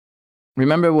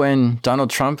Remember when Donald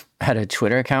Trump had a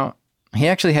Twitter account? He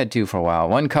actually had two for a while,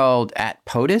 one called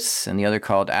 @POTUS and the other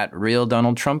called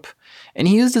 @RealDonaldTrump. And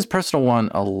he used his personal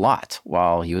one a lot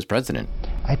while he was president.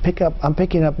 I'm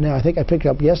picking up now, I think I picked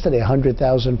up yesterday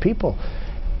 100,000 people.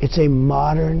 It's a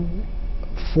modern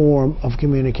form of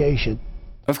communication.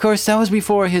 Of course, that was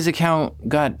before his account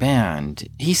got banned.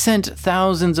 He sent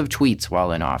thousands of tweets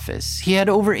while in office. He had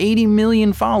over 80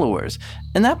 million followers,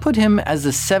 and that put him as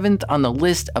the 7th on the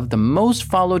list of the most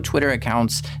followed Twitter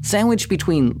accounts, sandwiched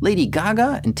between Lady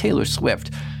Gaga and Taylor Swift.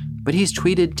 But he's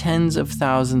tweeted tens of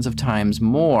thousands of times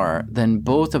more than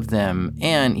both of them,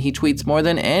 and he tweets more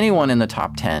than anyone in the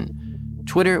top 10.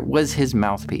 Twitter was his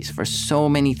mouthpiece for so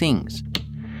many things.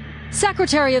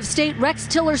 Secretary of State Rex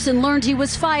Tillerson learned he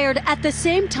was fired at the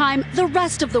same time the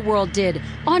rest of the world did,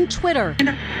 on Twitter.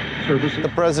 The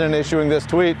president issuing this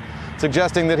tweet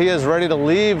suggesting that he is ready to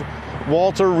leave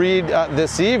Walter Reed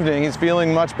this evening. He's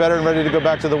feeling much better and ready to go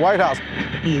back to the White House.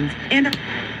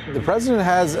 The president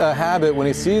has a habit when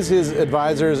he sees his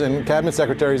advisors and cabinet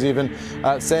secretaries even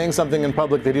saying something in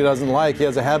public that he doesn't like. He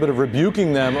has a habit of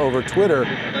rebuking them over Twitter.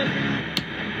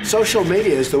 Social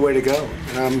media is the way to go.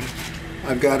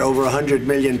 I've got over 100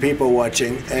 million people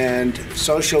watching, and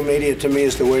social media to me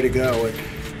is the way to go.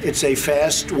 It's a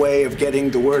fast way of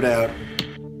getting the word out.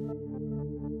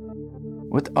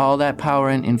 With all that power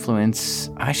and influence,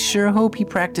 I sure hope he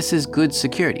practices good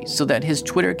security so that his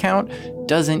Twitter account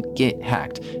doesn't get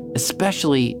hacked,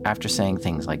 especially after saying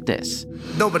things like this.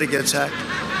 Nobody gets hacked.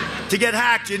 To get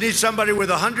hacked, you need somebody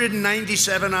with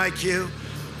 197 IQ,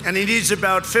 and he needs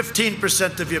about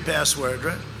 15% of your password,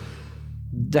 right?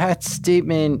 That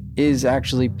statement is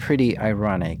actually pretty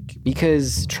ironic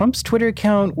because Trump's Twitter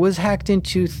account was hacked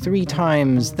into 3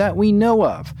 times that we know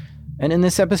of. And in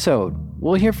this episode,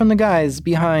 we'll hear from the guys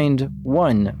behind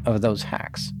one of those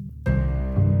hacks.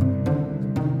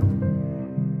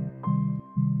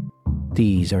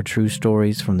 These are true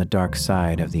stories from the dark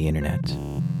side of the internet.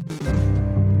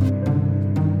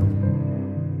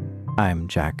 I'm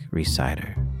Jack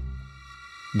Rhysider.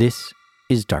 This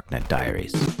is Darknet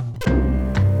Diaries.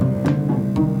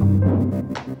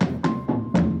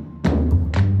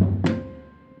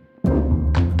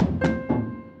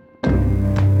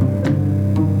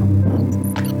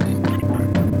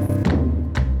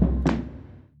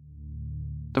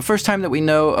 The first time that we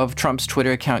know of Trump's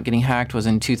Twitter account getting hacked was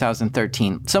in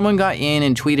 2013. Someone got in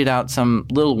and tweeted out some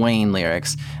Lil Wayne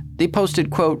lyrics. They posted,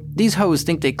 quote, "These hoes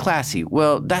think they classy.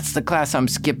 Well, that's the class I'm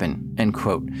skipping," end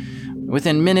quote.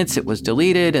 Within minutes, it was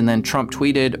deleted, and then Trump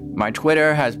tweeted, "My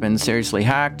Twitter has been seriously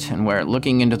hacked, and we're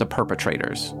looking into the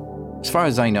perpetrators." As far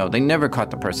as I know, they never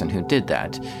caught the person who did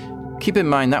that. Keep in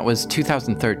mind, that was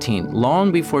 2013,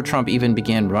 long before Trump even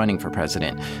began running for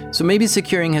president. So maybe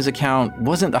securing his account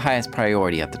wasn't the highest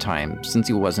priority at the time, since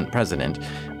he wasn't president.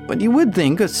 But you would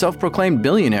think a self-proclaimed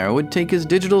billionaire would take his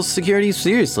digital security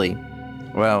seriously.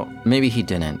 Well, maybe he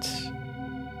didn't.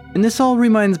 And this all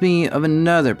reminds me of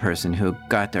another person who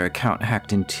got their account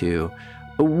hacked into.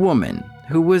 A woman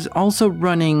who was also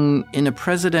running in a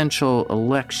presidential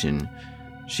election.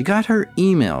 She got her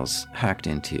emails hacked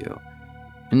into.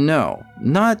 No,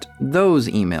 not those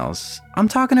emails. I'm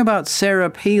talking about Sarah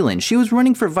Palin. She was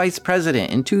running for vice president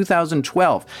in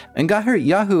 2012 and got her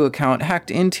Yahoo account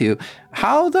hacked into.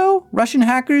 How though? Russian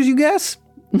hackers, you guess?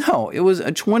 No, it was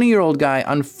a 20-year-old guy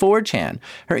on 4chan.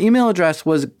 Her email address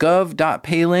was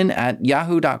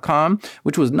gov.palin@yahoo.com,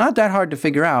 which was not that hard to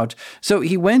figure out. So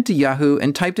he went to Yahoo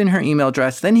and typed in her email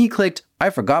address. Then he clicked, "I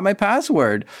forgot my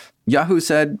password." Yahoo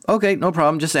said, "Okay, no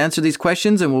problem. Just answer these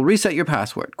questions and we'll reset your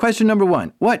password. Question number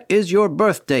 1, what is your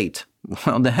birth date?"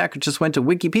 Well, the hacker just went to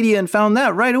Wikipedia and found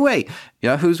that right away.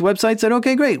 Yahoo's website said,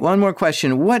 "Okay, great. One more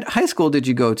question. What high school did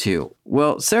you go to?"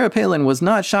 Well, Sarah Palin was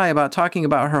not shy about talking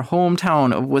about her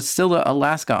hometown of Wasilla,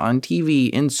 Alaska on TV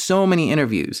in so many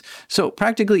interviews. So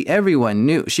practically everyone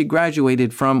knew she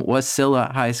graduated from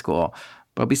Wasilla High School.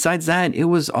 But besides that, it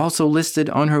was also listed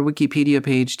on her Wikipedia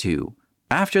page too.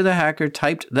 After the hacker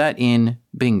typed that in,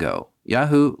 bingo,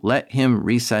 Yahoo let him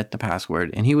reset the password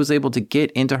and he was able to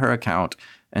get into her account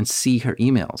and see her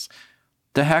emails.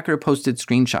 The hacker posted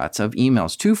screenshots of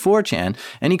emails to 4chan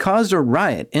and he caused a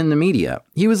riot in the media.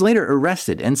 He was later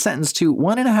arrested and sentenced to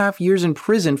 1.5 years in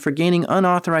prison for gaining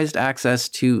unauthorized access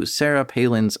to Sarah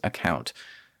Palin's account.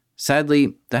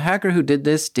 Sadly, the hacker who did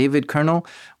this, David Kernel,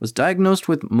 was diagnosed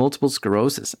with multiple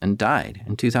sclerosis and died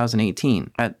in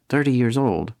 2018 at 30 years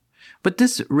old. But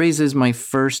this raises my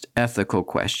first ethical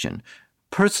question.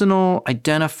 Personal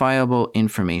identifiable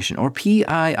information, or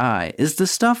PII, is the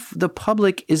stuff the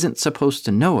public isn't supposed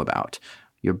to know about.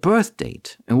 Your birth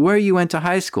date and where you went to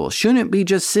high school shouldn't be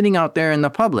just sitting out there in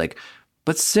the public.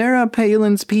 But Sarah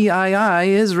Palin's PII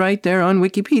is right there on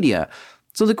Wikipedia.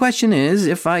 So the question is,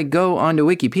 if I go onto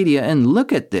Wikipedia and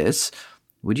look at this,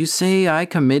 would you say I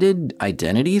committed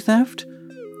identity theft?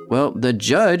 Well, the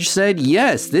judge said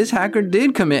yes, this hacker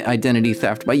did commit identity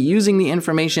theft by using the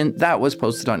information that was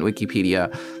posted on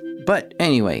Wikipedia. But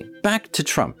anyway, back to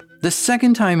Trump. The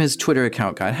second time his Twitter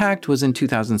account got hacked was in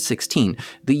 2016,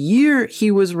 the year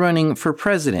he was running for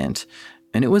president.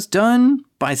 And it was done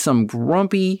by some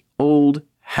grumpy old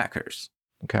hackers.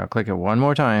 Okay, I'll click it one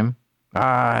more time.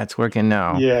 It's working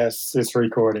now. Yes, it's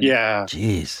recording. Yeah.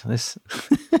 Jeez, this...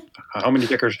 How many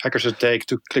hackers it take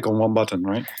to click on one button,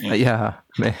 right? Yeah.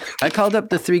 I called up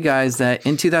the three guys that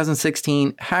in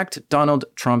 2016 hacked Donald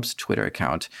Trump's Twitter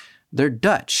account. They're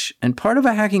Dutch and part of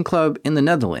a hacking club in the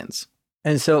Netherlands.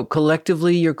 And so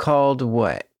collectively you're called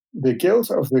what? The Guild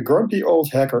of the Grumpy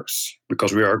Old Hackers.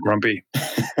 Because we are grumpy.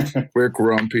 We're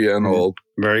grumpy and old.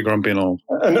 Very grumpy and old.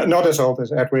 Not as old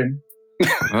as Edwin.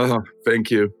 Oh,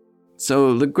 thank you.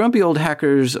 So the grumpy old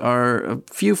hackers are a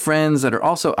few friends that are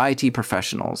also IT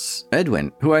professionals.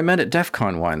 Edwin, who I met at DEF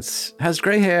CON once, has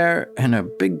gray hair and a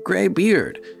big gray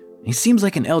beard. He seems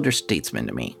like an elder statesman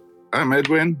to me. I'm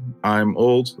Edwin. I'm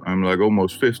old. I'm like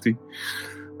almost 50.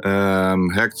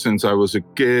 Hacked since I was a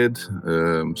kid.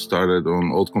 Started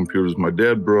on old computers my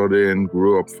dad brought in.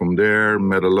 Grew up from there.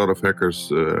 Met a lot of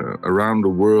hackers around the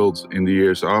world in the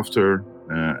years after.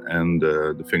 And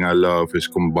the thing I love is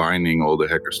combining all the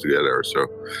hackers together. So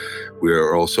we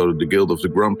are also the Guild of the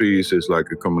Grumpies. Is like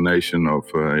a combination of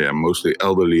mostly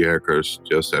elderly hackers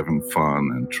just having fun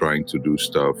and trying to do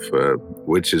stuff,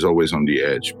 which is always on the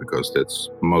edge because that's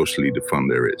mostly the fun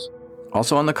there is.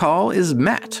 Also on the call is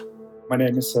Matt. My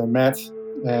name is Matt,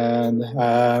 and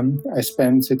I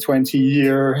spent a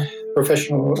 20-year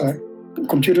professional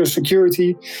computer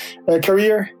security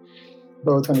career,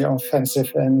 both on the offensive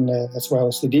and as well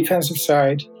as the defensive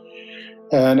side.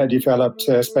 And I developed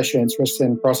a special interest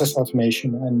in process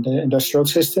automation and industrial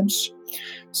systems.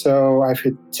 So I've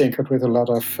tinkered with a lot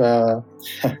of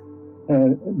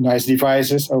nice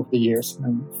devices over the years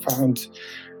and found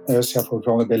several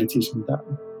vulnerabilities in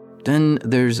them. Then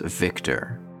there's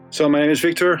Victor. So my name is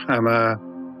Victor. I'm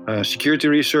a security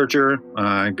researcher.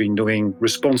 I've been doing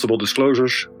responsible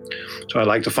disclosures. So I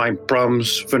like to find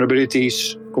problems,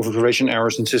 vulnerabilities, configuration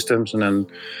errors in systems, and then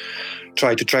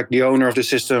try to track the owner of the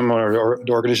system or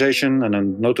the organization and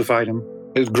then notify them.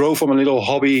 It grew from a little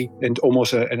hobby and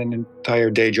almost an entire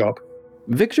day job.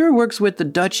 Victor works with the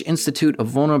Dutch Institute of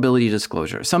Vulnerability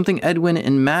Disclosure, something Edwin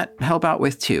and Matt help out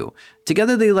with too.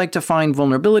 Together they like to find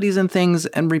vulnerabilities in things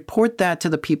and report that to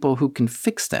the people who can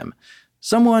fix them.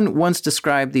 Someone once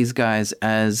described these guys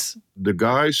as the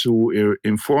guys who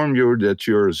inform you that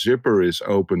your zipper is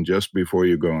open just before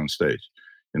you go on stage.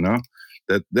 You know,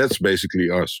 that's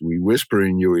basically us. We whisper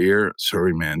in your ear,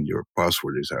 "Sorry, man, your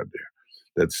password is out there."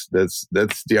 That's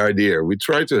the idea. We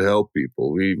try to help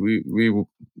people. We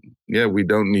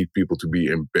don't need people to be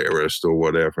embarrassed or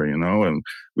whatever, you know. And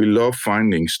we love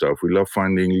finding stuff. We love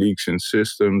finding leaks in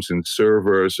systems, in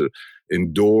servers,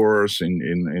 in doors,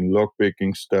 in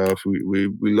lockpicking stuff. We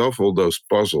love all those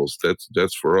puzzles.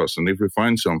 That's for us. And if we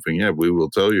find something, we will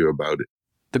tell you about it.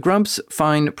 The Grumps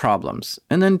find problems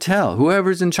and then tell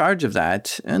whoever's in charge of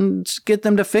that and get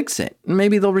them to fix it.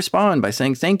 Maybe they'll respond by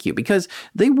saying thank you because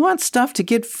they want stuff to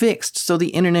get fixed so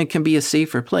the internet can be a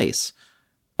safer place.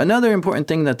 Another important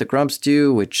thing that the Grumps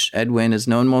do, which Edwin is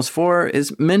known most for,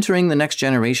 is mentoring the next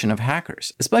generation of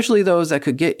hackers, especially those that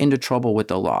could get into trouble with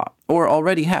the law, or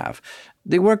already have.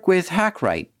 They work with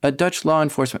HackRight, a Dutch law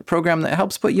enforcement program that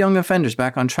helps put young offenders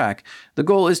back on track. The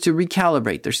goal is to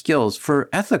recalibrate their skills for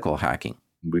ethical hacking.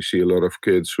 We see a lot of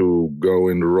kids who go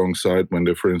in the wrong side when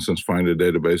they, for instance, find a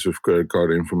database with credit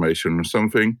card information or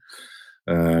something.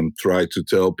 Try to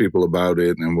tell people about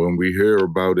it. And when we hear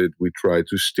about it, we try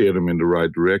to steer them in the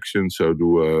right direction. So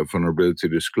do a vulnerability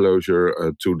disclosure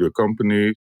to the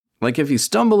company. Like if you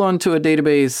stumble onto a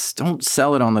database, don't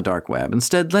sell it on the dark web.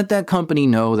 Instead, let that company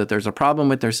know that there's a problem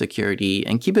with their security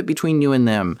and keep it between you and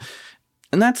them.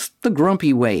 And that's the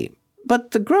grumpy way.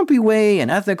 But the grumpy way and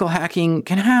ethical hacking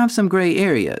can have some gray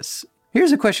areas.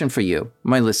 Here's a question for you,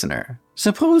 my listener.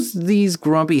 Suppose these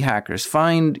grumpy hackers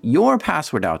find your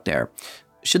password out there.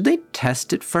 Should they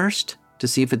test it first to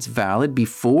see if it's valid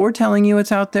before telling you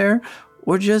it's out there,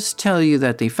 or just tell you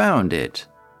that they found it?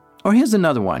 Or here's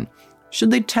another one.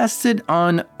 Should they test it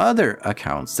on other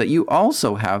accounts that you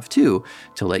also have too,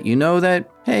 to let you know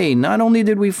that, hey, not only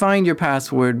did we find your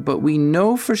password, but we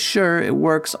know for sure it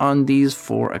works on these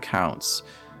 4 accounts?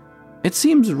 It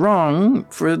seems wrong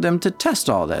for them to test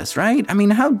all this, right? I mean,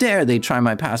 how dare they try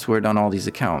my password on all these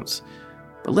accounts?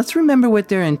 But let's remember what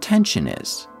their intention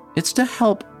is. It's to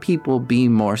help people be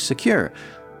more secure.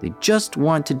 They just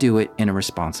want to do it in a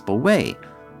responsible way.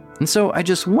 And so I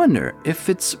just wonder if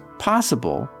it's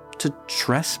possible to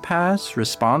trespass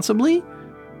responsibly?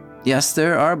 Yes,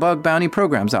 there are bug bounty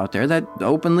programs out there that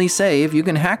openly say, if you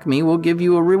can hack me, we'll give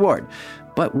you a reward.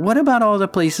 But what about all the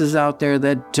places out there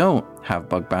that don't have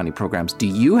bug bounty programs? Do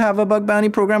you have a bug bounty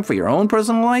program for your own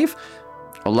personal life?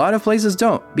 A lot of places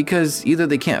don't, because either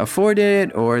they can't afford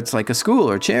it, or it's like a school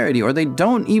or charity, or they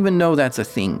don't even know that's a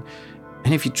thing.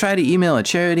 And if you try to email a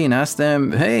charity and ask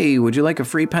them, hey, would you like a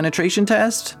free penetration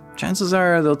test? Chances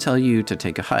are they'll tell you to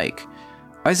take a hike.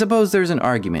 I suppose there's an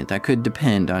argument that could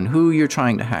depend on who you're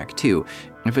trying to hack too.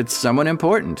 If it's someone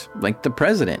important, like the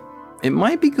president, it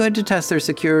might be good to test their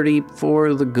security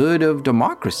for the good of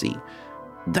democracy.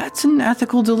 That's an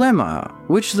ethical dilemma,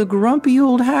 which the grumpy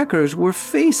old hackers were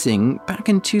facing back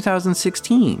in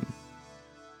 2016.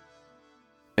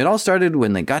 It all started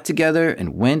when they got together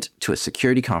and went to a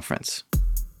security conference.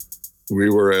 We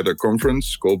were at a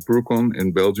conference called BrewCon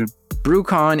in Belgium.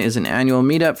 BrewCon is an annual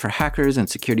meetup for hackers and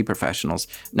security professionals.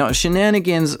 Now,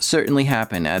 shenanigans certainly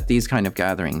happen at these kind of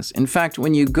gatherings. In fact,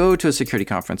 when you go to a security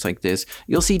conference like this,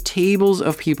 you'll see tables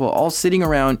of people all sitting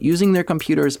around using their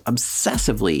computers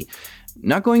obsessively.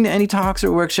 Not going to any talks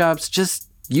or workshops, just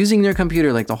using their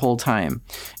computer like the whole time.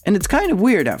 And it's kind of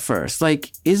weird at first.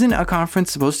 Like, isn't a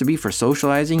conference supposed to be for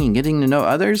socializing and getting to know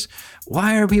others?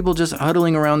 Why are people just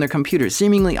huddling around their computers,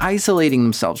 seemingly isolating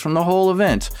themselves from the whole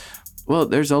event? Well,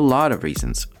 there's a lot of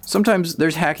reasons. Sometimes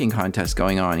there's hacking contests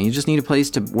going on and you just need a place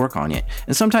to work on it.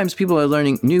 And sometimes people are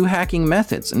learning new hacking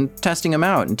methods and testing them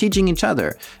out and teaching each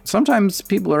other. Sometimes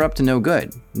people are up to no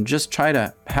good and just try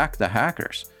to hack the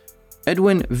hackers.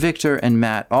 Edwin, Victor, and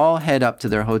Matt all head up to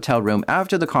their hotel room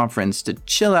after the conference to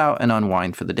chill out and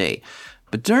unwind for the day.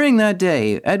 But during that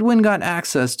day, Edwin got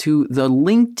access to the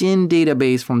LinkedIn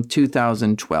database from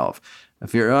 2012.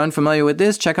 If you're unfamiliar with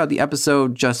this, check out the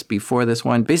episode just before this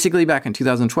one. Basically, back in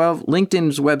 2012,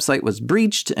 LinkedIn's website was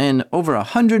breached and over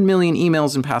 100 million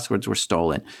emails and passwords were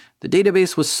stolen. The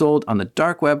database was sold on the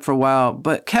dark web for a while,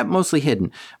 but kept mostly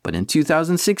hidden. But in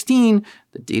 2016,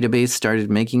 the database started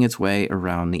making its way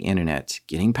around the internet,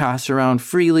 getting passed around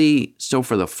freely. So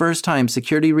for the first time,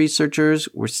 security researchers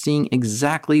were seeing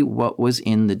exactly what was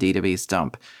in the database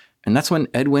dump. And that's when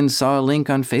Edwin saw a link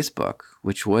on Facebook,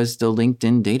 which was the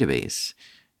LinkedIn database.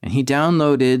 And he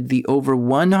downloaded the over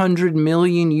 100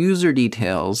 million user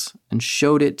details and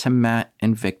showed it to Matt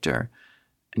and Victor.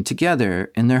 And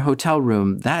together, in their hotel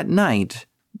room that night,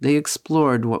 they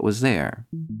explored what was there.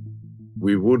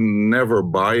 We would never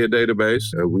buy a database.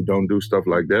 We don't do stuff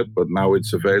like that, but now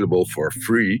it's available for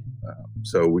free.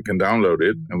 So we can download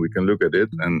it and we can look at it.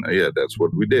 And that's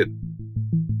what we did.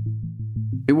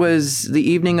 It was the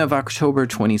evening of October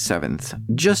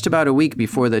 27th, just about a week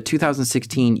before the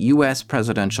 2016 US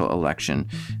presidential election.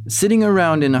 Sitting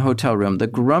around in a hotel room, the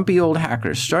grumpy old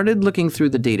hackers started looking through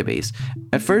the database.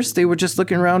 At first, they were just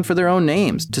looking around for their own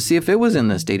names to see if it was in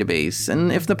this database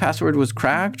and if the password was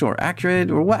cracked or accurate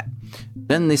or what.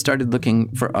 Then they started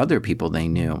looking for other people they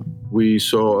knew. We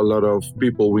saw a lot of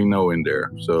people we know in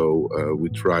there. So we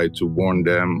tried to warn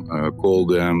them, call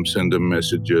them, send them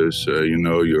messages.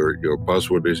 Your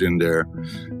password is in there.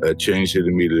 Change it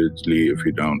immediately if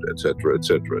you don't, etc.,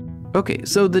 etc. Okay,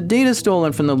 so the data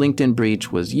stolen from the LinkedIn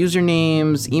breach was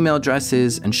usernames, email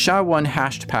addresses, and SHA-1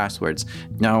 hashed passwords.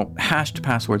 Now, hashed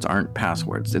passwords aren't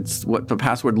passwords. It's what the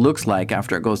password looks like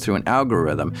after it goes through an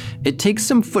algorithm. It takes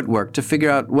some footwork to figure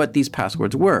out what these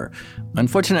passwords were.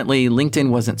 Unfortunately, LinkedIn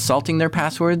wasn't salting their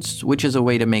passwords, which is a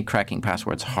way to make cracking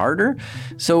passwords harder.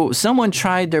 So someone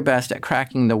tried their best at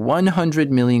cracking the 100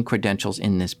 million credentials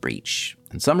in this breach.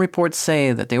 And some reports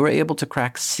say that they were able to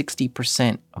crack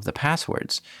 60% of the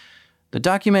passwords. The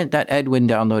document that Edwin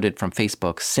downloaded from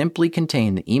Facebook simply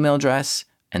contained the email address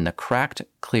and the cracked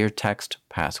clear text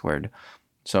password.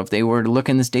 So if they were to look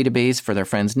in this database for their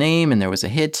friend's name and there was a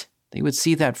hit, they would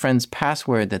see that friend's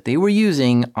password that they were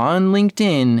using on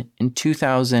LinkedIn in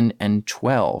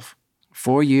 2012,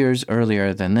 4 years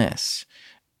earlier than this.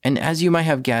 And as you might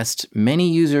have guessed,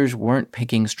 many users weren't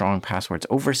picking strong passwords.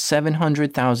 Over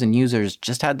 700,000 users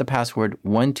just had the password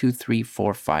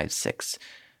 123456.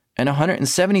 And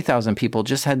 170,000 people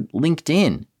just had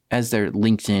LinkedIn as their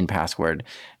LinkedIn password.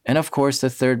 And of course, the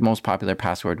third most popular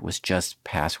password was just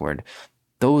password.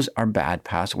 Those are bad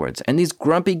passwords. And these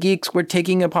grumpy geeks were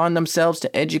taking upon themselves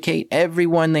to educate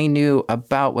everyone they knew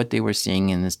about what they were seeing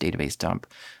in this database dump.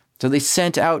 So they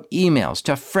sent out emails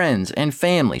to friends and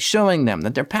family showing them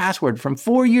that their password from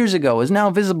 4 years ago is now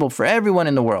visible for everyone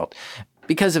in the world.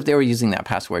 Because if they were using that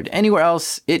password anywhere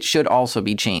else, it should also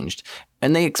be changed.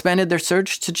 And they expanded their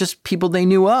search to just people they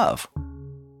knew of.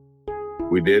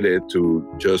 We did it to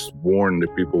just warn the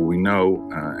people we know,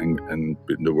 and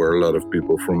there were a lot of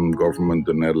people from government,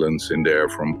 the Netherlands in there,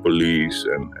 from police,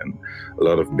 and a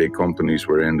lot of big companies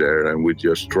were in there, and we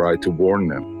just tried to warn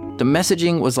them. The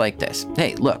messaging was like this.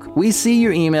 Hey, look, we see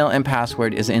your email and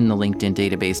password is in the LinkedIn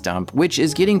database dump, which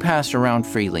is getting passed around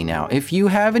freely now. If you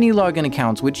have any login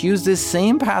accounts which use this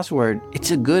same password,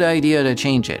 it's a good idea to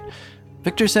change it.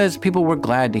 Victor says people were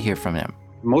glad to hear from him.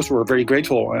 Most were very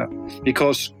grateful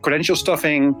because credential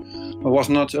stuffing was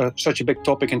not such a big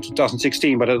topic in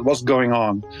 2016, but it was going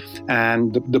on.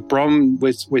 And the problem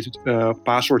with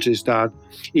passwords is that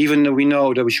even though we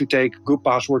know that we should take good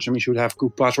passwords and we should have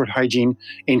good password hygiene,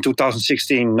 in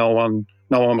 2016, no one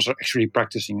was actually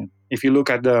practicing it. If you look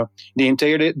at the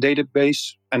entire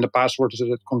database and the passwords that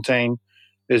it contain,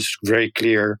 it's very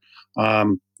clear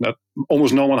that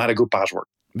almost no one had a good password.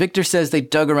 Victor says they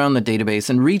dug around the database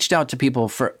and reached out to people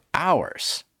for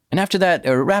hours. And after that, they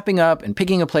were wrapping up and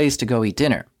picking a place to go eat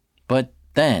dinner. But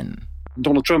then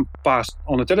Donald Trump passed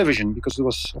on the television because it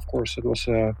was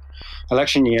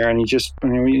election year, and he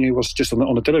was just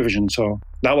on the television. So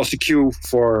that was the cue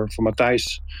for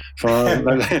Matthijs.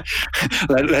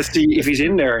 Let's see if he's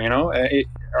in there,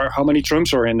 or how many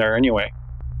Trumps are in there anyway.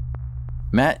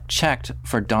 Matt checked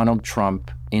for Donald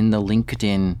Trump in the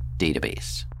LinkedIn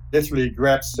database. Literally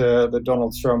grabs the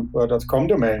DonaldTrump.com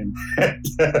domain. And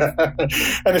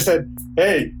I said,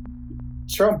 hey,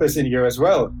 Trump is in here as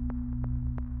well.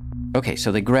 Okay,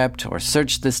 so they grepped or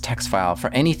searched this text file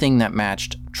for anything that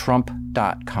matched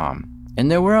Trump.com. And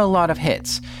there were a lot of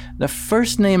hits. The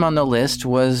first name on the list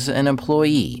was an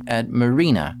employee at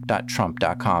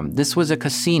Marina.Trump.com. This was a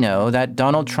casino that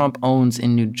Donald Trump owns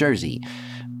in New Jersey.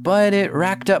 But it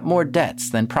racked up more debts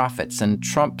than profits, and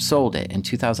Trump sold it in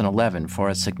 2011 for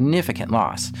a significant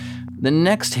loss. The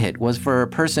next hit was for a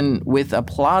person with a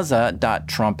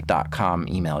plaza.trump.com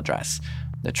email address.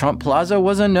 The Trump Plaza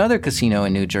was another casino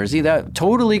in New Jersey that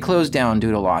totally closed down due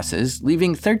to losses,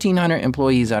 leaving 1,300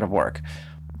 employees out of work.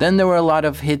 Then there were a lot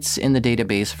of hits in the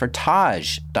database for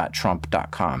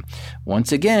Taj.Trump.com.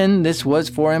 Once again, this was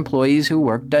for employees who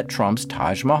worked at Trump's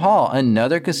Taj Mahal,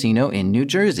 another casino in New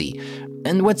Jersey.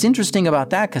 And what's interesting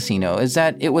about that casino is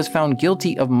that it was found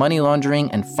guilty of money laundering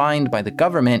and fined by the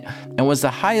government, and was the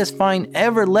highest fine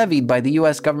ever levied by the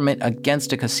US government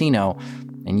against a casino.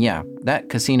 And yeah, that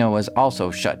casino was also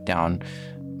shut down.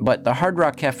 But the Hard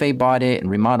Rock Cafe bought it and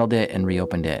remodeled it and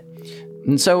reopened it.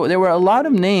 And so there were a lot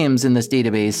of names in this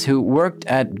database who worked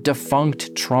at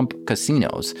defunct Trump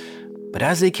casinos. But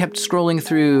as they kept scrolling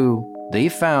through, they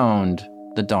found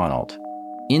the Donald.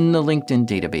 In the LinkedIn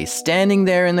database, standing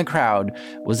there in the crowd,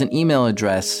 was an email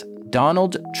address,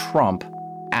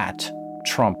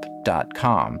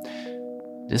 donaldtrump@trump.com.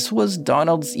 This was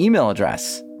Donald's email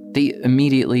address. They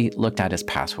immediately looked at his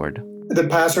password. The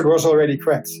password was already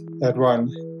cracked, that one.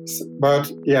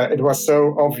 But yeah, it was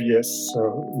so obvious.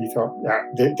 So we thought,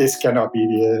 this cannot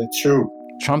be true.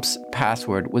 Trump's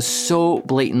password was so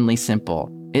blatantly simple,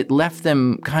 it left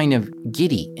them kind of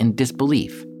giddy in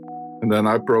disbelief. And then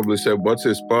I probably said, what's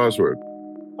his password?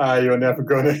 You're never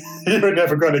gonna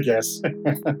guess.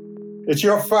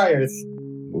 You're fired.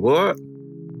 What?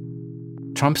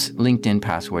 Trump's LinkedIn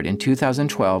password in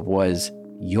 2012 was,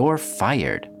 "You're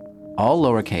fired." All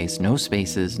lowercase, no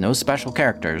spaces, no special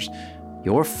characters.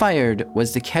 "You're fired"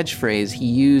 was the catchphrase he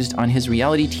used on his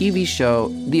reality TV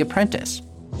show, The Apprentice.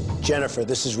 Jennifer,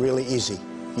 this is really easy.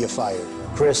 You're fired.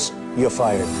 Chris, you're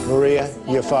fired. Maria,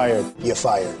 you're fired. You're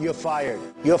fired. You're fired.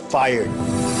 You're fired.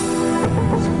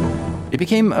 It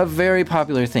became a very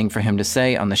popular thing for him to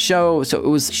say on the show, so it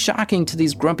was shocking to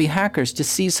these grumpy hackers to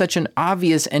see such an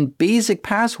obvious and basic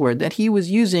password that he was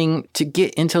using to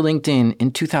get into LinkedIn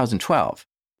in 2012.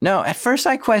 Now, at first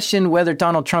I questioned whether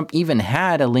Donald Trump even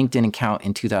had a LinkedIn account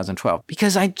in 2012,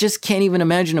 because I just can't even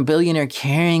imagine a billionaire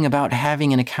caring about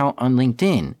having an account on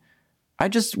LinkedIn. I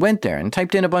just went there and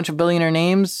typed in a bunch of billionaire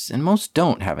names, and most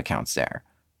don't have accounts there.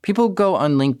 People go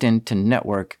on LinkedIn to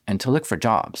network and to look for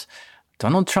jobs.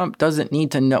 Donald Trump doesn't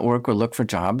need to network or look for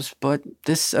jobs, but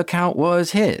this account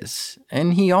was his.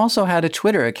 And he also had a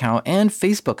Twitter account and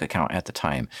Facebook account at the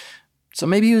time. So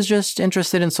maybe he was just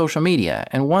interested in social media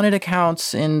and wanted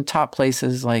accounts in top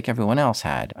places like everyone else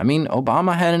had. I mean,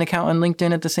 Obama had an account on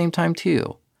LinkedIn at the same time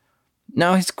too.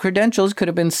 Now, his credentials could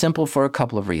have been simple for a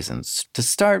couple of reasons. To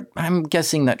start, I'm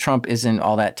guessing that Trump isn't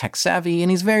all that tech savvy and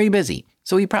he's very busy.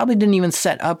 So he probably didn't even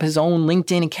set up his own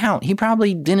LinkedIn account. He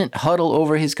probably didn't huddle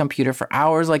over his computer for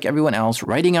hours like everyone else,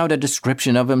 writing out a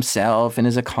description of himself and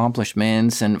his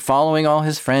accomplishments and following all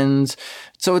his friends.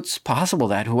 So it's possible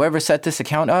that whoever set this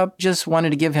account up just wanted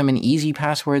to give him an easy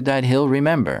password that he'll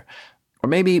remember. Or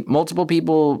maybe multiple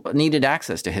people needed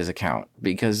access to his account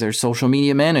because they're social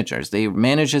media managers. They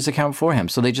manage his account for him,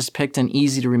 so they just picked an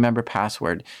easy-to-remember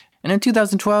password. And in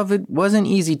 2012, it wasn't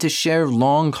easy to share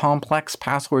long, complex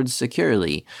passwords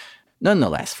securely.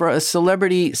 Nonetheless, for a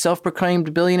celebrity,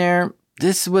 self-proclaimed billionaire,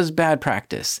 this was bad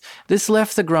practice. This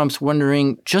left the Grumps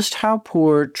wondering just how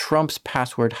poor Trump's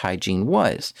password hygiene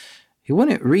was. He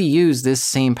wouldn't reuse this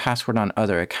same password on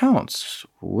other accounts,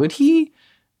 would he?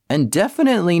 And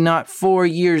definitely not 4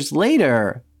 years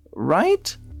later,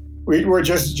 right? We were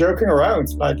just joking around.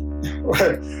 Like,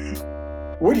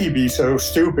 would he be so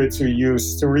stupid to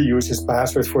reuse his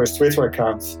password for his Twitter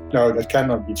account? No, that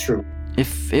cannot be true.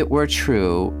 If it were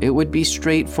true, it would be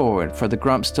straightforward for the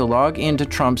Grumps to log into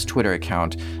Trump's Twitter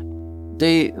account.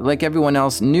 They, like everyone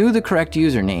else, knew the correct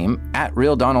username,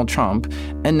 @RealDonaldTrump,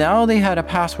 and now they had a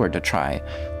password to try.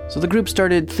 So the group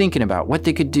started thinking about what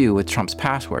they could do with Trump's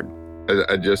password.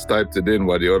 I just typed it in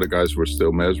while the other guys were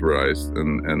still mesmerized.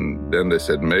 And then they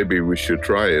said, maybe we should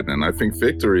try it. And I think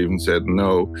Victor even said,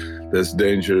 no, that's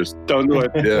dangerous. Don't do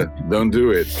it. Yeah, don't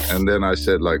do it. And then I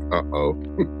said like, uh-oh.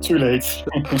 Too late.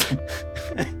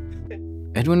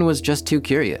 Edwin was just too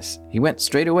curious. He went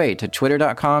straight away to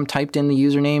twitter.com, typed in the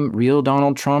username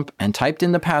RealDonaldTrump, and typed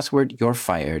in the password, "You're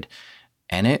fired."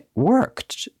 And it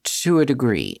worked to a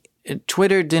degree.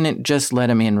 Twitter didn't just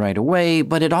let him in right away,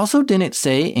 but it also didn't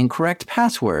say incorrect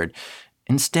password.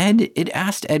 Instead, it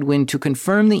asked Edwin to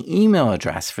confirm the email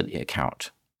address for the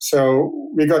account. So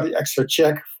we got the extra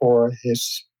check for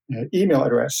his email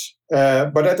address.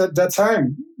 But at that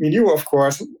time, we knew, of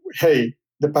course, hey,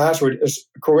 the password is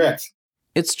correct.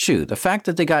 It's true. The fact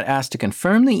that they got asked to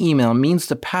confirm the email means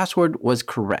the password was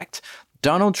correct.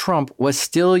 Donald Trump was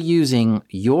still using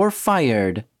 "You're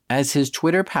fired" as his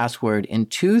Twitter password in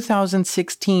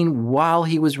 2016 while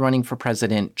he was running for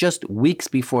president just weeks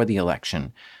before the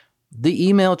election. The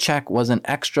email check was an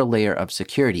extra layer of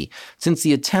security, since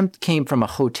the attempt came from a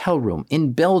hotel room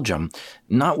in Belgium,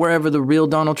 not wherever the real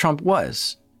Donald Trump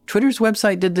was. Twitter's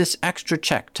website did this extra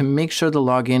check to make sure the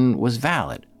login was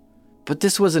valid. But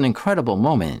this was an incredible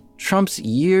moment. Trump's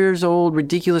years-old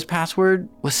ridiculous password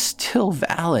was still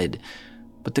valid.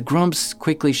 But the Grumps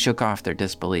quickly shook off their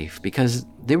disbelief because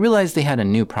they realized they had a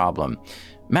new problem.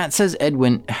 Matt says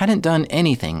Edwin hadn't done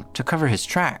anything to cover his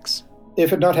tracks.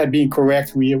 If it not had been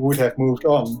correct, we would have moved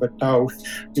on. But now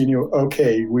we knew,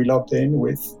 okay, we logged in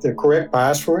with the correct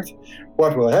password.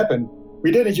 What will happen? We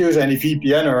didn't use any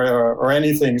VPN or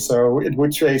anything, so it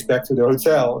would trace back to the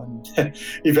hotel and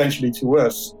eventually to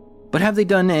us. But have they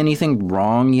done anything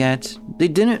wrong yet? They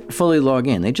didn't fully log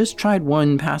in. They just tried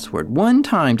one password, one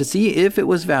time, to see if it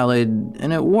was valid,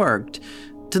 and it worked.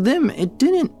 To them, it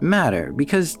didn't matter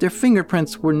because their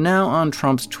fingerprints were now on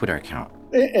Trump's Twitter account.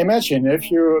 Imagine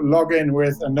if you log in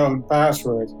with a known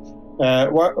password.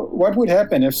 What would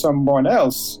happen if someone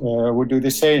else would do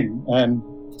the same and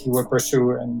he would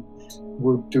pursue and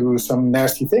would do some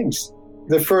nasty things?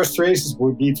 The first traces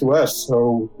would be to us,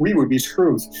 so we would be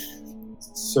screwed.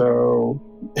 So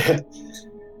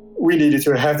we needed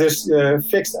to have this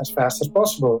fixed as fast as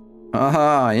possible.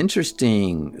 Aha,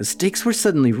 interesting. The stakes were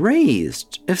suddenly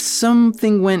raised. If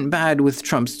something went bad with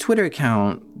Trump's Twitter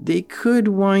account, they could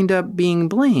wind up being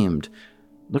blamed.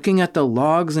 Looking at the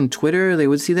logs in Twitter, they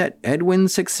would see that Edwin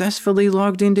successfully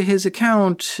logged into his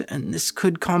account, and this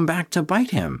could come back to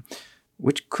bite him,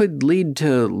 which could lead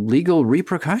to legal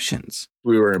repercussions.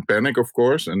 We were in panic, of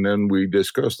course, and then we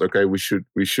discussed, okay, we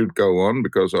should go on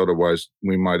because otherwise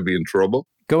we might be in trouble.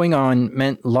 Going on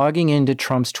meant logging into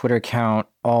Trump's Twitter account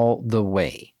all the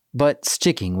way, but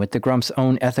sticking with the Grumps'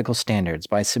 own ethical standards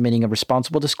by submitting a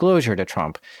responsible disclosure to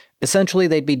Trump. Essentially,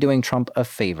 they'd be doing Trump a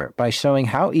favor by showing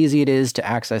how easy it is to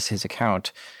access his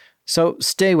account. So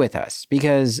stay with us,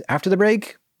 because after the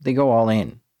break, they go all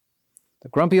in. The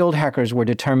grumpy old hackers were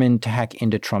determined to hack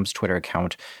into Trump's Twitter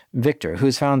account. Victor,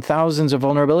 who's found thousands of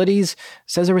vulnerabilities,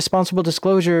 says a responsible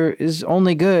disclosure is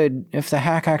only good if the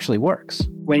hack actually works.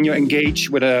 When you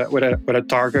engage with a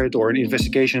target or an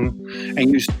investigation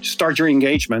and you start your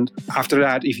engagement, after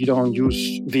that, if you don't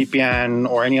use VPN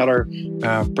or any other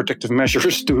protective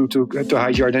measures to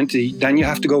hide your identity, then you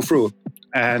have to go through.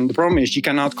 And the problem is you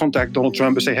cannot contact Donald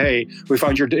Trump and say, hey, we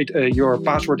found your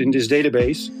password in this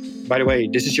database. By the way,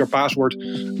 this is your password.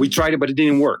 We tried it, but it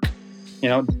didn't work. You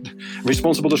know,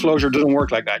 responsible disclosure doesn't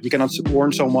work like that. You cannot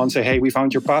warn someone, say, hey, we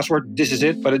found your password. This is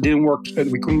it, but it didn't work.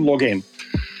 We couldn't log in.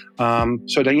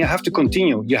 So then you have to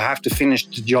continue. You have to finish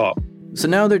the job. So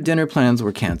now their dinner plans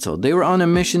were canceled. They were on a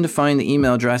mission to find the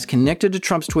email address connected to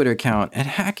Trump's Twitter account and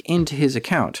hack into his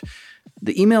account.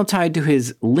 The email tied to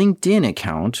his LinkedIn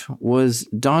account was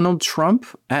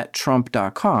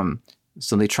donaldtrump@trump.com.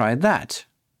 So they tried that.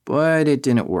 but it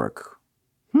didn't work.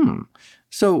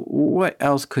 So what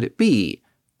else could it be?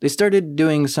 They started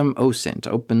doing some OSINT,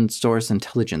 open source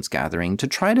intelligence gathering, to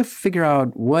try to figure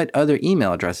out what other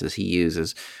email addresses he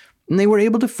uses. And they were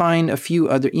able to find a few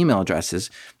other email addresses.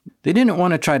 They didn't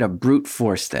want to try to brute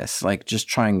force this, like just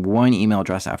trying one email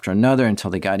address after another until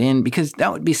they got in, because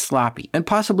that would be sloppy and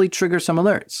possibly trigger some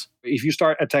alerts. If you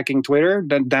start attacking Twitter,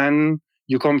 then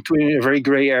you come to a very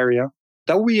gray area.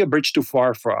 That would be a bridge too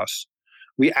far for us.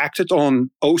 We acted on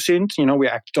OSINT, we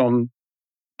acted on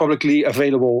publicly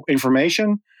available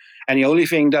information. And the only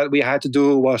thing that we had to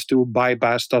do was to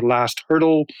bypass that last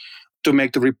hurdle to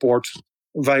make the report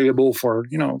valuable for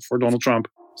Donald Trump.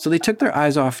 So they took their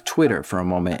eyes off Twitter for a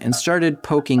moment and started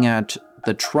poking at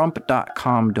the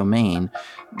Trump.com domain.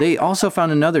 They also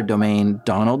found another domain,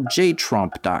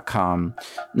 DonaldJTrump.com.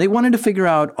 They wanted to figure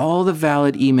out all the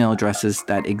valid email addresses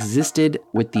that existed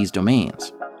with these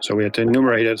domains. So we had to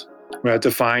enumerate it. We had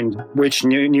to find which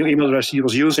new email address he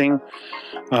was using.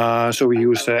 So we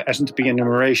used SMTP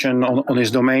enumeration on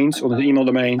his domains, on his email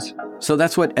domains. So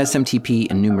that's what SMTP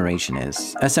enumeration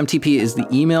is. SMTP is the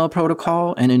email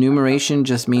protocol, and enumeration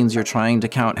just means you're trying to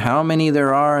count how many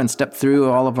there are and step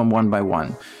through all of them one by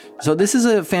one. So this is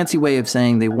a fancy way of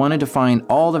saying they wanted to find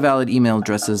all the valid email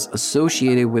addresses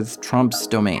associated with Trump's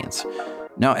domains.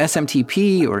 Now,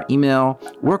 SMTP, or email,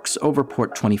 works over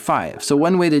port 25. So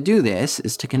one way to do this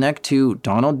is to connect to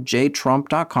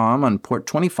DonaldJTrump.com on port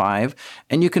 25,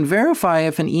 and you can verify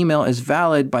if an email is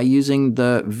valid by using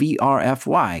the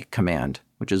VRFY command,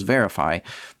 which is verify.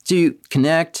 So you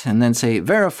connect and then say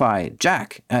verify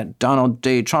Jack at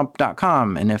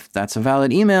DonaldJTrump.com. And if that's a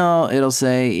valid email, it'll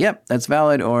say, yep, that's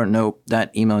valid, or nope,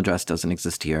 that email address doesn't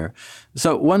exist here.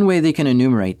 So one way they can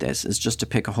enumerate this is just to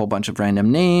pick a whole bunch of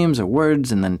random names or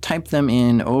words and then type them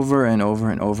in over and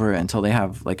over and over until they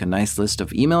have like a nice list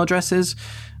of email addresses.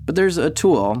 But there's a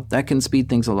tool that can speed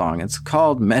things along. It's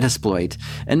called Metasploit.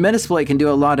 And Metasploit can do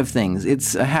a lot of things.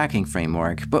 It's a hacking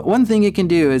framework. But one thing it can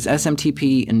do is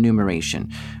SMTP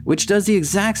enumeration, which does the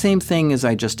exact same thing as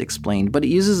I just explained, but it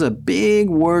uses a big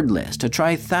word list to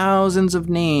try thousands of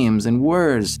names and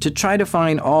words to try to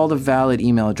find all the valid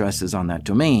email addresses on that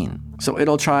domain. So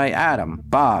it'll try Adam,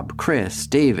 Bob, Chris,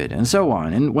 David, and so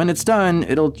on. And when it's done,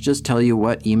 it'll just tell you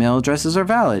what email addresses are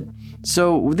valid.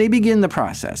 So they begin the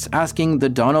process, asking the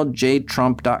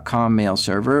DonaldJTrump.com mail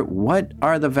server, what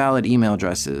are the valid email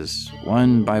addresses,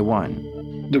 one by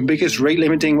one? The biggest rate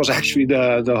limiting was actually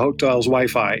the hotel's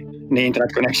Wi-Fi, the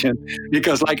internet connection,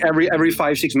 because like every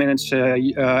 5-6 minutes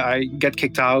I get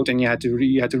kicked out and you had to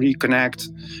reconnect,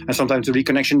 and sometimes the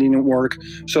reconnection didn't work.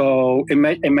 So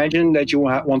imagine that you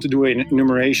want to do an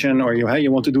enumeration, or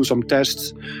you want to do some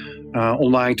tests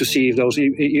online to see if those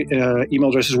email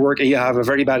addresses work, and you have a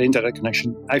very bad internet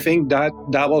connection. I think that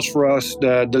was for us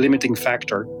the limiting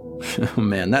factor. Oh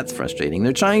man, that's frustrating.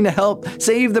 They're trying to help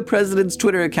save the president's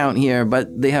Twitter account here, but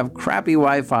they have crappy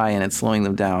Wi-Fi and it's slowing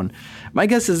them down. My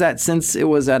guess is that since it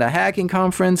was at a hacking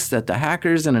conference, that the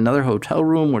hackers in another hotel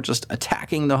room were just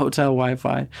attacking the hotel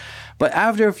Wi-Fi. But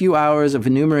after a few hours of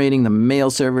enumerating the mail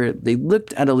server, they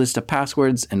looked at a list of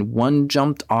passwords and one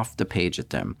jumped off the page at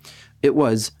them. It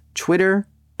was Twitter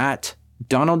at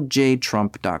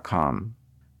DonaldJTrump.com.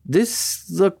 This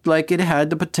looked like it had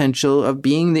the potential of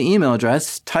being the email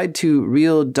address tied to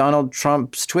real Donald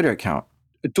Trump's Twitter account.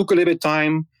 It took a little bit of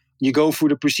time. You go through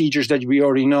the procedures that we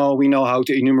already know. We know how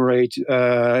to enumerate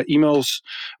emails.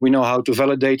 We know how to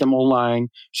validate them online.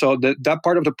 So that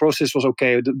part of the process was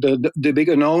okay. The big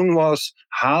unknown was,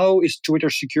 how is Twitter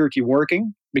security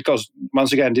working? Because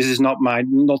once again, this is not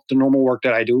the normal work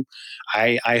that I do.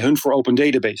 I hunt for open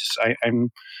databases.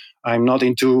 I'm not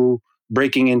into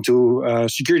breaking into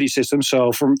security systems.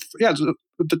 So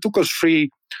it took us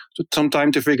some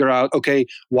time to figure out, okay,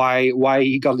 why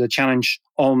he got the challenge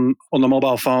on the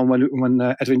mobile phone when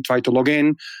Edwin tried to log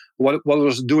in, what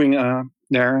was doing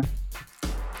there.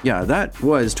 Yeah, that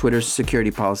was Twitter's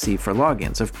security policy for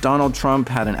logins. If Donald Trump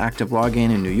had an active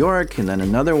login in New York and then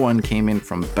another one came in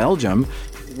from Belgium,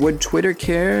 would Twitter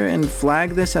care and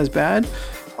flag this as bad?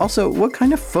 Also, what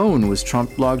kind of phone was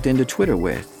Trump logged into Twitter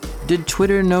with? Did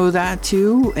Twitter know that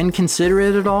too and consider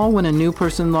it at all when a new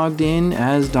person logged in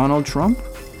as Donald Trump?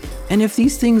 And if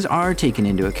these things are taken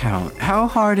into account, how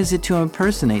hard is it to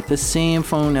impersonate the same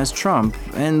phone as Trump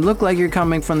and look like you're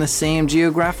coming from the same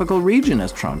geographical region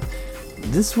as Trump?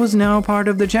 This was now part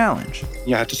of the challenge.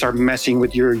 You have to start messing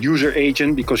with your user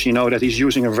agent because you know that he's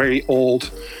using a very old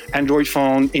Android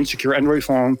phone, insecure Android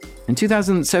phone. In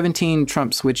 2017,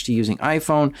 Trump switched to using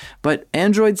iPhone, but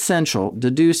Android Central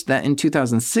deduced that in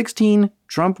 2016,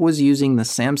 Trump was using the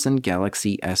Samsung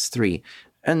Galaxy S3.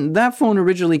 And that phone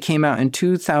originally came out in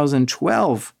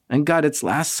 2012 and got its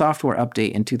last software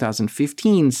update in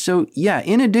 2015. So yeah,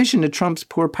 in addition to Trump's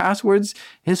poor passwords,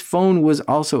 his phone was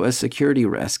also a security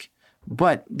risk.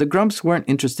 But the Grumps weren't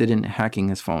interested in hacking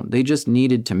his phone. They just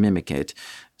needed to mimic it.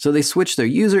 So they switched their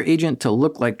user agent to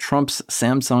look like Trump's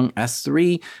Samsung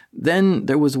S3. Then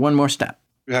there was one more step.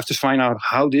 You have to find out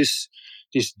how this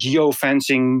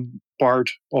geofencing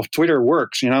part of Twitter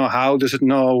works. How does it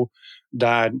know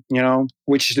that,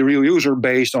 which is the real user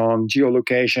based on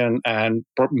geolocation and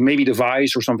maybe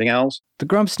device or something else? The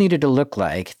Grumps needed to look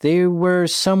like they were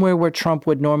somewhere where Trump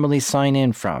would normally sign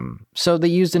in from. So they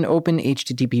used an open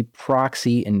HTTP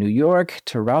proxy in New York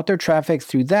to route their traffic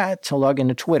through that to log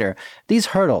into Twitter. These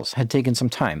hurdles had taken some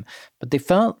time, but they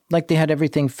felt like they had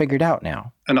everything figured out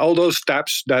now. And all those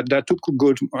steps, that took a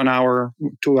good 1 hour,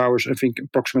 2 hours, I think,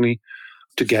 approximately,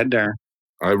 to get there.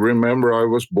 I remember I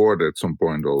was bored at some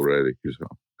point already. So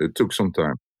it took some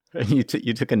time. You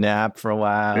took a nap for a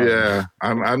while. Yeah,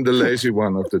 I'm the lazy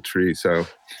one of the three. So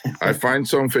I find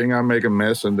something, I make a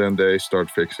mess, and then they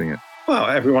start fixing it. Well,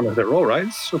 everyone has their role, right?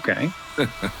 It's okay.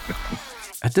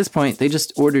 At this point, they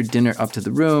just ordered dinner up to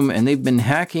the room, and they've been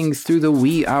hacking through the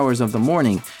wee hours of the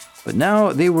morning. But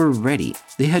now they were ready.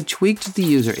 They had tweaked the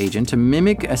user agent to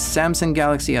mimic a Samsung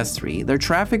Galaxy S3. Their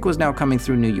traffic was now coming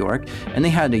through New York, and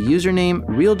they had a username,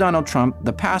 Real Donald Trump,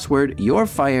 the password, You're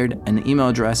Fired, and the email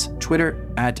address,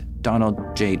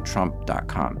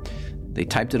 twitter@donaldjtrump.com. They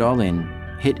typed it all in,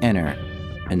 hit enter,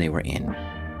 and they were in.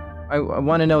 I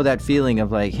want to know that feeling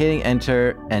of like hitting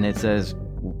enter, and it says,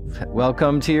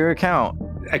 welcome to your account.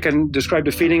 I can describe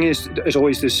the feeling is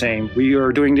always the same. We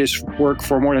are doing this work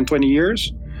for more than 20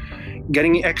 years.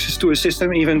 Getting access to a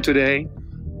system, even today,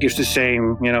 gives the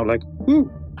same, like, ooh,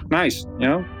 nice,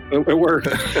 it worked.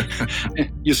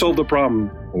 You solved the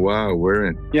problem. Wow, we're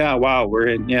in. Yeah, wow, we're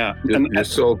in, yeah. You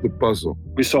solved the puzzle.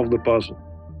 We solved the puzzle.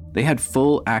 They had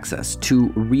full access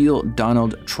to Real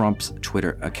Donald Trump's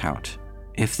Twitter account.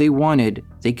 If they wanted,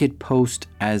 they could post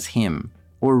as him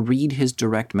or read his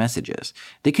direct messages.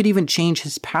 They could even change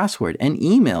his password and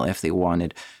email if they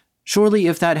wanted. Surely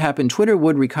if that happened, Twitter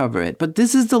would recover it, but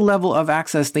this is the level of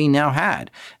access they now had.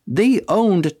 They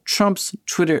owned Trump's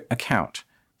Twitter account.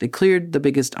 They cleared the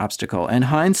biggest obstacle, and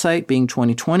hindsight being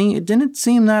 2020, it didn't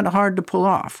seem that hard to pull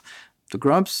off. The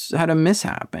Grumps had a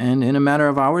mishap, and in a matter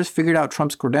of hours figured out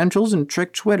Trump's credentials and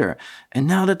tricked Twitter. And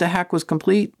now that the hack was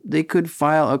complete, they could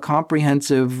file a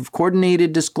comprehensive,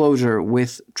 coordinated disclosure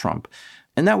with Trump.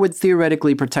 And that would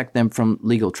theoretically protect them from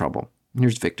legal trouble.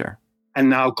 Here's Victor. And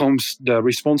now comes the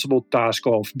responsible task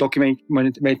of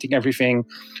documenting everything,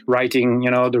 writing,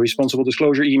 the responsible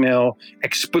disclosure email,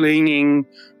 explaining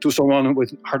to someone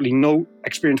with hardly no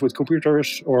experience with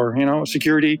computers or,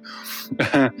 security,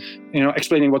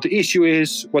 explaining what the issue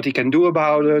is, what he can do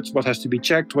about it, what has to be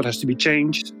checked, what has to be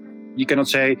changed. You cannot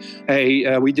say, hey,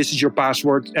 this is your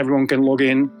password, everyone can log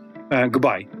in,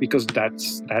 goodbye, because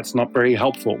that's not very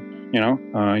helpful.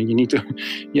 You need to,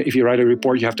 if you write a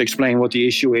report, you have to explain what the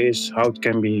issue is, how it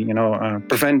can be,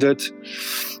 prevented,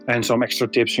 and some extra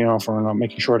tips, for not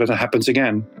making sure that it happens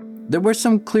again. There were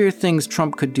some clear things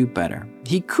Trump could do better.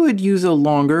 He could use a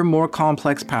longer, more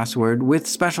complex password with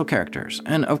special characters,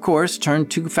 and of course, turn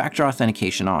two-factor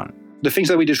authentication on. The things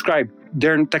that we described,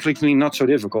 they're technically not so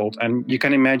difficult, and you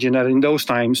can imagine that in those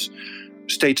times,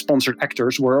 state-sponsored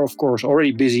actors were, of course,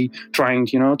 already busy trying,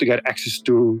 to get access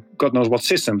to God knows what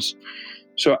systems.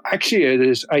 So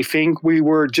actually, I think we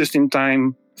were just in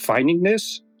time finding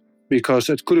this, because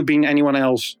it could have been anyone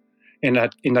else in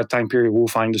that time period who will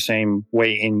find the same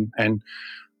way in and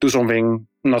do something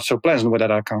not so pleasant with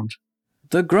that account.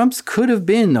 The Grumps could have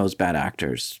been those bad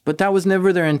actors, but that was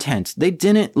never their intent. They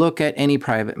didn't look at any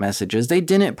private messages. They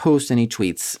didn't post any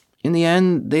tweets. In the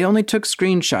end, they only took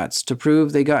screenshots to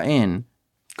prove they got in.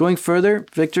 Going further,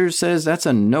 Victor says that's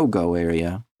a no-go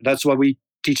area. That's what we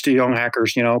teach the young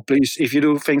hackers, please, if you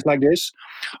do things like this,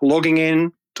 logging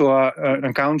in to an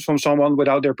account from someone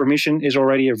without their permission is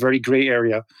already a very gray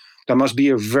area. There must be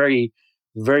a very,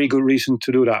 very good reason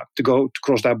to do that, to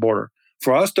cross that border.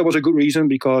 For us, that was a good reason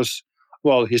because,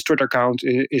 well, his Twitter account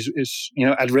is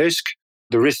at risk.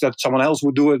 The risk that someone else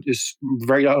would do it is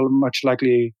very much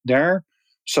likely there.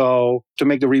 So to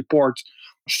make the report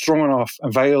strong enough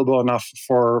and valuable enough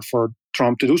for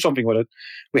Trump to do something with it,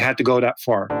 we had to go that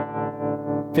far.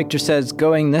 Victor says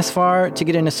going this far to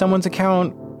get into someone's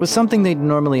account was something they'd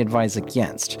normally advise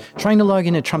against. Trying to log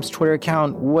into Trump's Twitter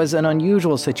account was an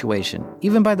unusual situation,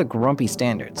 even by the Grumpy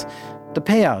standards. The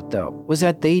payout, though, was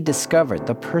that they discovered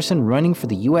the person running for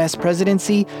the US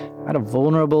presidency had a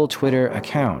vulnerable Twitter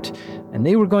account, and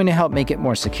they were going to help make it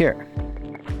more secure.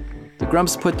 The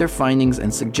Grumps put their findings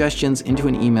and suggestions into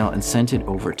an email and sent it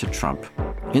over to Trump.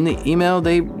 In the email,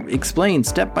 they explained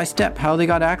step by step how they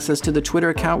got access to the Twitter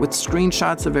account with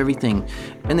screenshots of everything.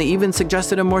 And they even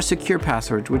suggested a more secure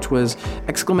password, which was !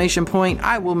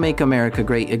 I will make America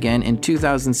great again in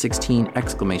 2016!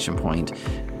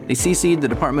 They CC'd the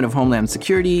Department of Homeland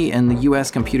Security and the U.S.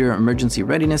 Computer Emergency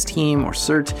Readiness Team, or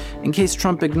CERT, in case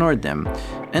Trump ignored them.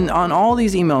 And on all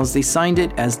these emails, they signed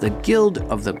it as the Guild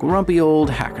of the Grumpy Old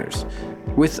Hackers,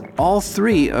 with all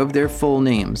 3 of their full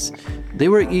names. They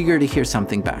were eager to hear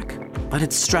something back. But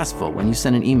it's stressful when you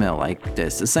send an email like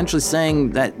this, essentially saying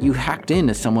that you hacked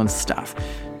into someone's stuff,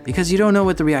 because you don't know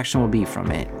what the reaction will be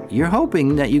from it. You're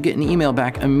hoping that you get an email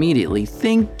back immediately,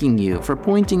 thanking you for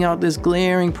pointing out this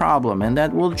glaring problem and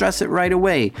that we'll address it right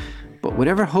away. But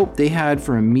whatever hope they had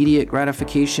for immediate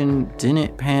gratification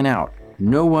didn't pan out.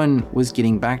 No one was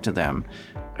getting back to them.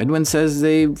 Edwin says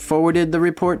they forwarded the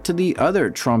report to the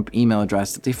other Trump email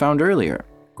address that they found earlier.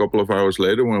 A couple of hours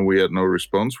later, when we had no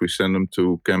response, we sent them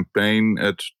to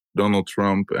campaign@Donald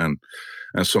Trump and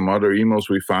some other emails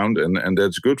we found. And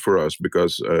that's good for us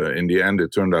because in the end,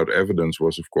 it turned out evidence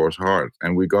was, of course, hard.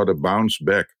 And we got a bounce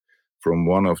back from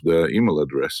one of the email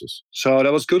addresses. So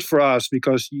that was good for us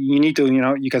because you need to,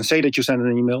 you can say that you sent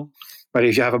an email, but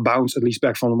if you have a bounce at least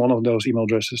back from one of those email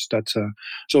addresses, that's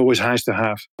it's always nice to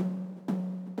have.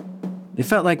 They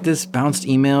felt like this bounced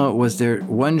email was their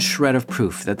one shred of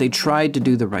proof that they tried to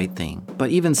do the right thing. But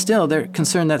even still, they're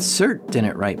concerned that CERT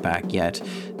didn't write back yet.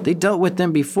 They dealt with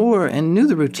them before and knew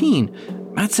the routine.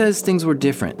 Matt says things were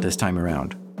different this time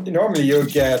around. Normally you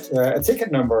get a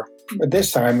ticket number, but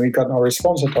this time we got no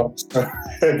response at all. So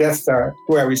that's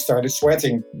where we started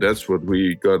sweating. That's what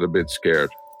we got a bit scared.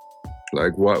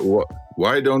 Like,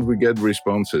 why don't we get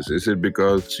responses? Is it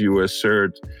because US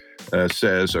CERT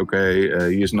says,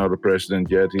 okay, he is not a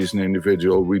president yet, he's an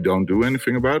individual, we don't do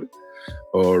anything about it?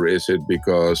 Or is it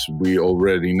because we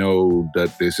already know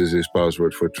that this is his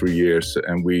password for 3 years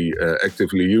and we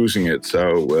actively using it?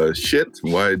 So, shit,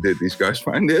 why did these guys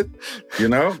find it?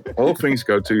 All things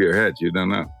go to your head, you don't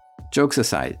know. Jokes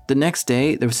aside, the next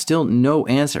day, there was still no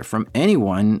answer from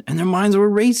anyone, and their minds were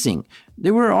racing.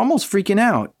 They were almost freaking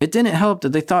out. It didn't help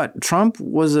that they thought Trump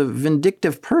was a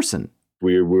vindictive person.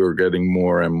 We were getting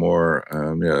more and more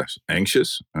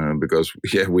anxious because,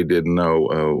 we didn't know.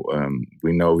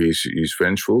 We know he's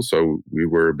vengeful, so we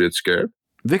were a bit scared.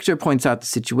 Victor points out the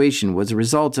situation was a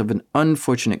result of an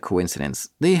unfortunate coincidence.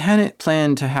 They hadn't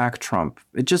planned to hack Trump.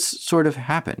 It just sort of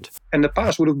happened. And the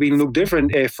past would have been looked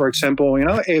different if, for example,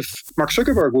 if Mark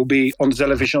Zuckerberg would be on the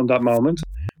television at that moment.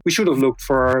 We should have looked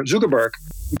for Zuckerberg.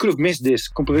 We could have missed this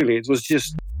completely. It was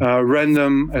just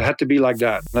random. It had to be like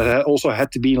that. It also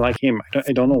had to be like him.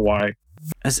 I don't know why.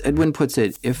 As Edwin puts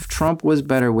it, if Trump was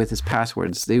better with his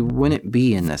passwords, they wouldn't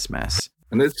be in this mess.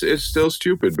 And it's still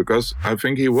stupid because I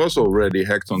think he was already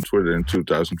hacked on Twitter in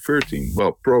 2013.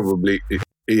 Well, probably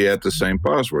he had the same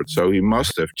password, so he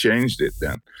must have changed it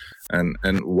then.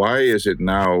 And why is it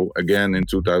now, again in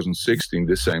 2016,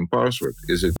 the same password?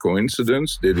 Is it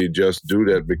coincidence? Did he just do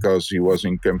that because he was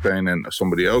in campaign and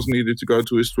somebody else needed to go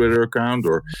to his Twitter account?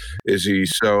 Or is he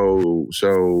so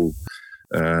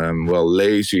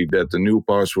lazy that the new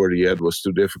password he had was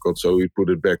too difficult, so he put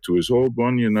it back to his old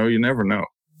one? You never know.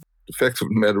 The fact of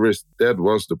the matter is that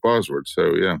was the password.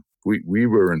 So, we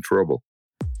were in trouble.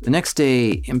 The next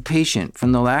day, impatient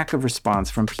from the lack of response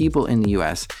from people in the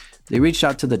U.S., they reached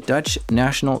out to the Dutch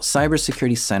National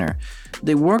Cybersecurity Center.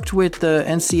 They worked with the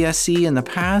NCSC in the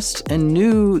past and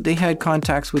knew they had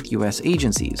contacts with U.S.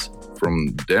 agencies.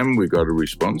 From them, we got a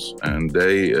response, and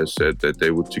they said that they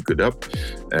would check it up.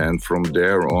 And from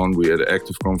there on, we had an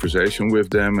active conversation with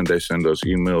them, and they send us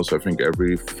emails, I think,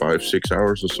 every 5-6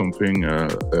 hours or something.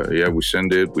 We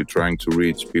send it. We're trying to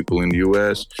reach people in the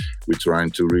US. We're trying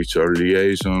to reach our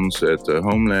liaisons at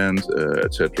Homeland,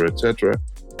 etc., etc.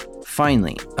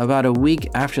 Finally, about a week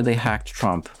after they hacked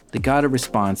Trump, they got a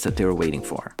response that they were waiting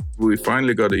for. We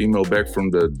finally got an email back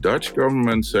from the Dutch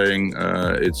government saying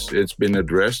it's been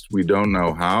addressed. We don't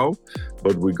know how,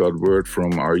 but we got word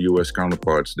from our US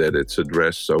counterparts that it's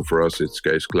addressed. So for us, it's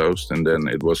case closed. And then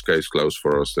it was case closed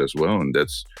for us as well. And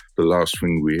that's the last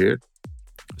thing we heard.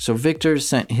 So Victor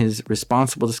sent his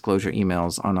responsible disclosure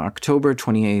emails on October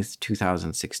 28th,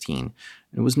 2016.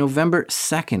 It was November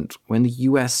 2nd when the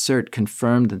US CERT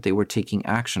confirmed that they were taking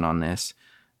action on this.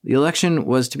 The election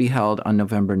was to be held on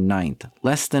November 9th,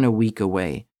 less than a week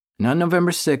away. And on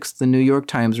November 6th, the New York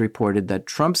Times reported that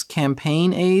Trump's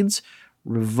campaign aides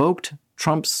revoked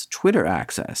Trump's Twitter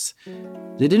access.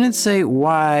 They didn't say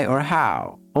why or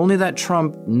how, only that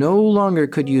Trump no longer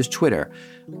could use Twitter.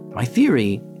 My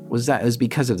theory was that it was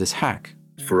because of this hack.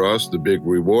 For us, the big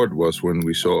reward was when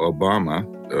we saw Obama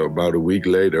about a week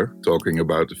later talking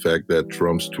about the fact that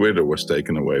Trump's Twitter was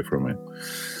taken away from him.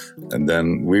 And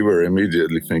then we were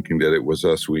immediately thinking that it was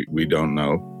us. We don't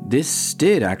know. This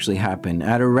did actually happen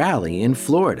at a rally in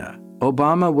Florida.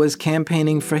 Obama was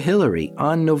campaigning for Hillary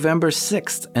on November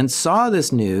 6th and saw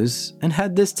this news and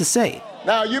had this to say.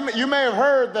 Now, you may have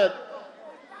heard that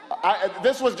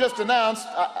this was just announced.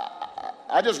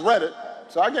 I just read it,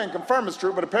 so I can't confirm it's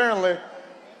true, but apparently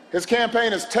his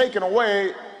campaign has taken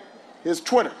away his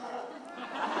Twitter.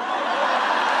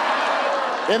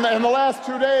 In the last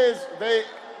 2 days, they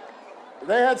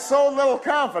had so little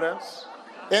confidence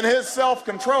in his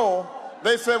self-control,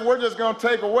 they said, we're just going to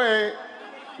take away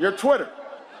your Twitter.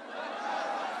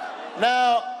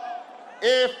 Now,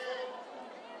 if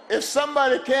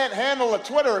somebody can't handle a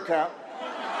Twitter account,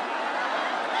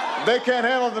 they can't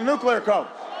handle the nuclear code.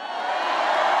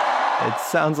 It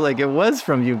sounds like it was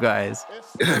from you guys.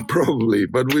 Probably,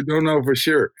 but we don't know for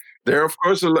sure. There are, of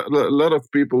course, a lot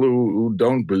of people who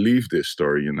don't believe this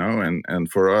story, you know,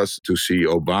 and for us to see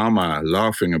Obama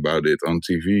laughing about it on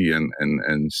TV and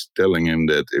telling him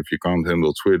that if you can't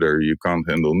handle Twitter, you can't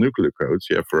handle nuclear codes,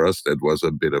 for us that was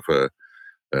a bit of a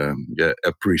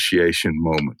appreciation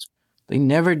moment. They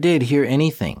never did hear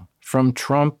anything from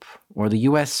Trump or the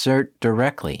U.S. CERT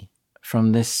directly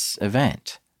from this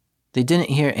event. They didn't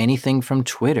hear anything from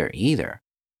Twitter either.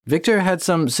 Victor had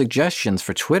some suggestions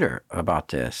for Twitter about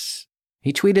this.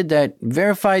 He tweeted that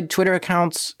verified Twitter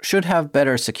accounts should have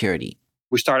better security.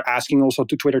 We start asking also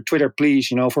to Twitter,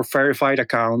 please, for verified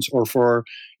accounts or for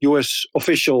U.S.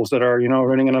 officials that are,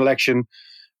 running an election.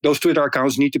 Those Twitter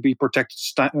accounts need to be protected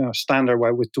standard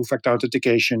with two-factor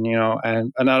authentication,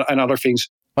 and other things.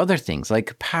 Other things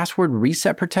like password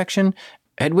reset protection.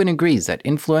 Edwin agrees that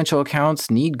influential accounts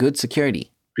need good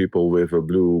security. People with a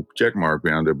blue check mark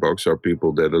behind their box are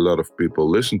people that a lot of people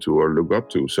listen to or look up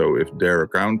to. So if their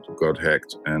account got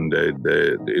hacked and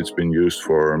it's been used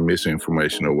for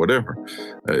misinformation or whatever,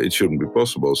 it shouldn't be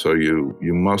possible. So you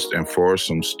must enforce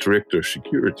some stricter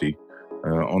security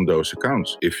on those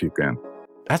accounts if you can.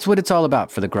 That's what it's all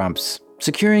about for the Grumps.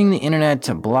 Securing the internet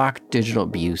to block digital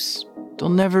abuse. They'll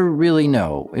never really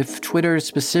know if Twitter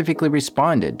specifically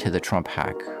responded to the Trump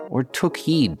hack or took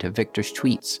heed to Victor's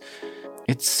tweets.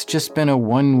 It's just been a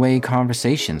one-way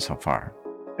conversation so far.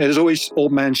 There's always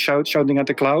old men shouting at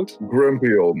the cloud.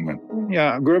 Grumpy old men.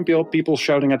 Yeah, grumpy old people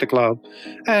shouting at the cloud.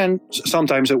 And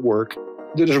sometimes at work.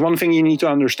 There's one thing you need to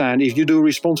understand. If you do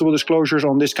responsible disclosures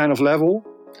on this kind of level,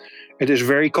 it is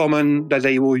very common that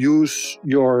they will use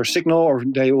your signal or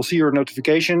they will see your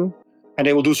notification and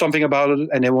they will do something about it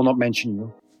and they will not mention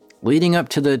you. Leading up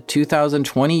to the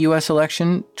 2020 U.S.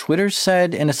 election, Twitter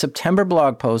said in a September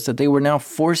blog post that they were now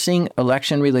forcing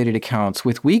election-related accounts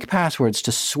with weak passwords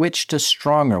to switch to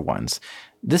stronger ones.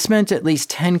 This meant at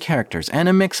least 10 characters and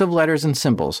a mix of letters and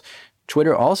symbols.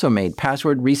 Twitter also made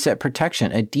password reset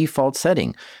protection a default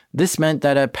setting. This meant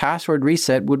that a password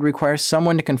reset would require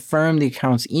someone to confirm the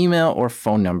account's email or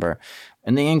phone number.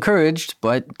 And they encouraged,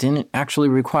 but didn't actually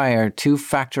require,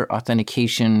 two-factor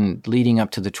authentication leading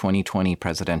up to the 2020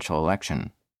 presidential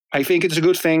election. I think it's a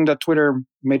good thing that Twitter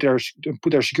put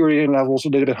their security levels a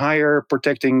little bit higher,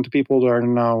 protecting the people that are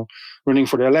now running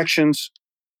for the elections.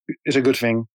 Is a good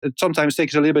thing. It sometimes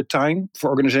takes a little bit of time for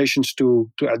organizations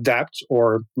to adapt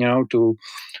or to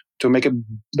make it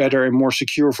better and more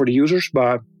secure for the users.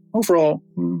 But overall,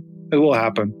 it will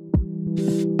happen.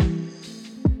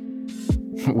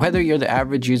 Whether you're the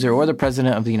average user or the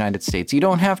president of the United States, you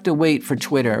don't have to wait for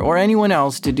Twitter or anyone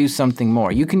else to do something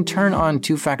more. You can turn on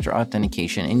two-factor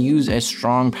authentication and use a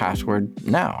strong password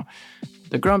now.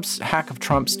 The Grumps' hack of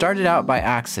Trump started out by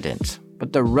accident,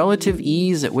 but the relative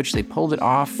ease at which they pulled it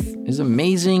off is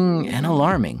amazing and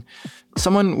alarming.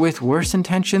 Someone with worse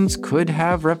intentions could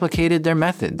have replicated their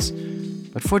methods.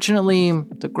 But fortunately,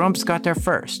 the Grumps got there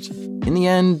first. In the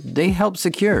end, they helped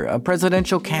secure a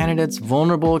presidential candidate's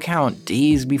vulnerable account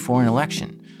days before an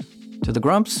election. To the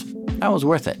Grumps, that was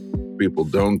worth it. People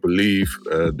don't believe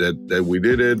that we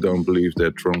did it, don't believe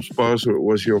that Trump's password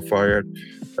was fired.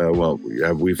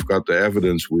 We've got the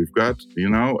evidence we've got,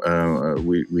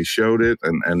 we showed it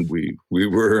and we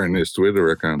were in his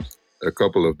Twitter account a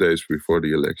couple of days before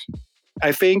the election.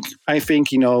 I think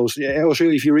also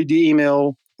if you read the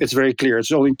email, it's very clear.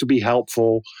 It's only to be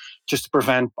helpful, just to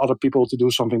prevent other people to do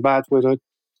something bad with it.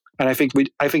 And I think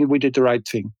we did the right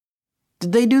thing.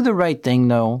 Did they do the right thing,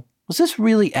 though? Was this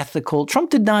really ethical?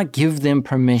 Trump did not give them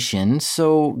permission,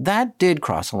 so that did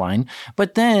cross a line.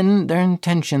 But then their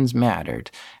intentions mattered.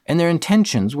 And their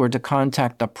intentions were to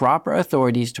contact the proper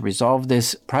authorities to resolve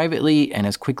this privately and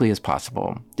as quickly as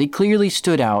possible. They clearly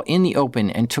stood out in the open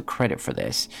and took credit for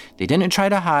this. They didn't try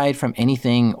to hide from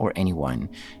anything or anyone.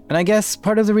 And I guess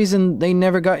part of the reason they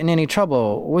never got in any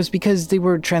trouble was because they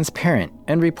were transparent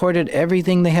and reported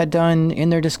everything they had done in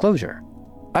their disclosure.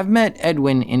 I've met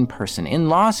Edwin in person in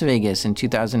Las Vegas in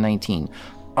 2019.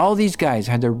 All these guys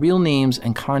had their real names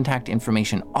and contact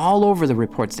information all over the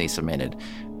reports they submitted.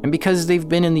 And because they've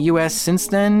been in the US since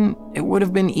then, it would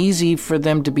have been easy for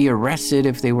them to be arrested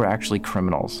if they were actually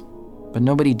criminals. But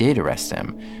nobody did arrest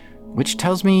them, which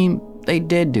tells me they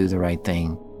did do the right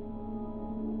thing.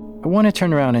 I want to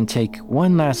turn around and take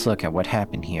one last look at what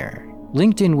happened here.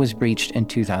 LinkedIn was breached in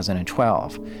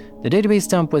 2012. The database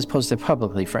dump was posted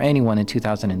publicly for anyone in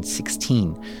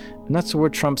 2016, and that's where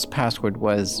Trump's password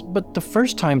was. But the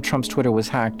first time Trump's Twitter was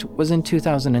hacked was in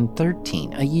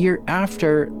 2013, a year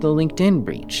after the LinkedIn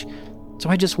breach. So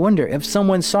I just wonder if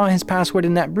someone saw his password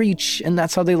in that breach, and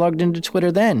that's how they logged into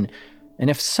Twitter then. And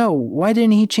if so, why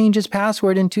didn't he change his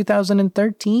password in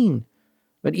 2013?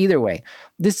 But either way,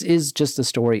 this is just the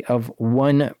story of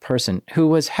one person who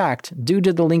was hacked due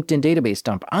to the LinkedIn database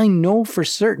dump. I know for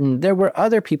certain there were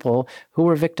other people who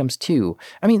were victims too.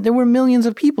 I mean, there were millions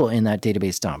of people in that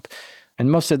database dump. And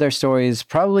most of their stories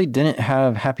probably didn't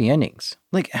have happy endings.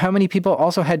 Like, how many people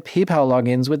also had PayPal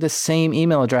logins with the same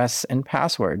email address and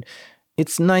password?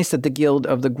 It's nice that the Guild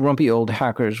of the Grumpy Old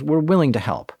Hackers were willing to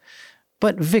help.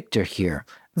 But Victor here.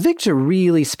 Victor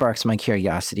really sparks my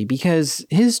curiosity because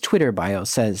his Twitter bio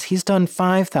says he's done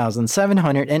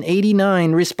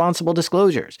 5,789 responsible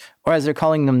disclosures, or as they're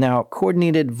calling them now,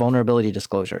 coordinated vulnerability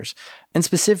disclosures. And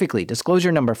specifically,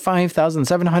 disclosure number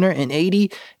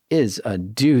 5,780 is a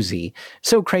doozy.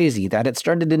 So crazy that it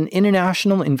started an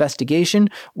international investigation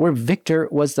where Victor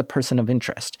was the person of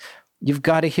interest. You've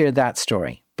got to hear that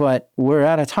story, but we're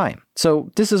out of time. So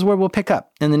this is where we'll pick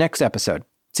up in the next episode.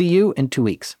 See you in 2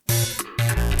 weeks.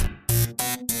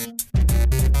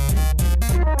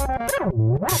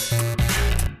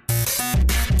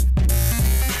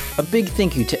 A big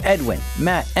thank you to Edwin,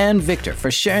 Matt, and Victor for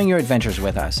sharing your adventures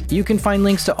with us. You can find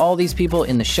links to all these people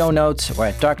in the show notes or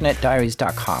at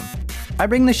darknetdiaries.com. I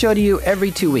bring the show to you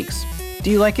every 2 weeks. Do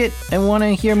you like it and want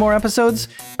to hear more episodes?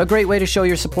 A great way to show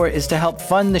your support is to help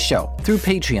fund the show through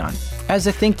Patreon. As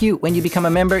a thank you, when you become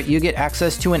a member, you get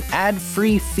access to an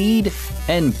ad-free feed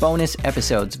and bonus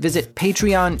episodes. Visit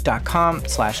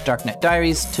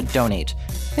patreon.com/darknetdiaries to donate.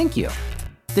 Thank you.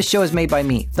 This show is made by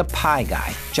me, the Pie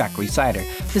Guy, Jack Rhysider.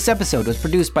 This episode was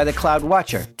produced by the Cloud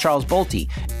Watcher, Charles Bolte.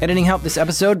 Editing help this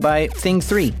episode by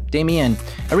Thing3, Damien.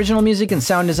 Original music and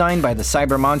sound design by the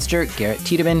Cyber Monster, Garrett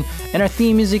Tiedemann. And our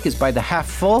theme music is by the Half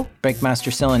Full,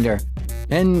 Breakmaster Cylinder.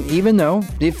 And even though,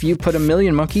 if you put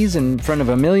 1,000,000 monkeys in front of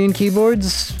 1,000,000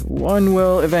 keyboards, one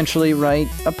will eventually write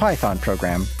a Python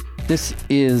program. This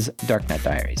is Darknet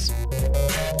Diaries.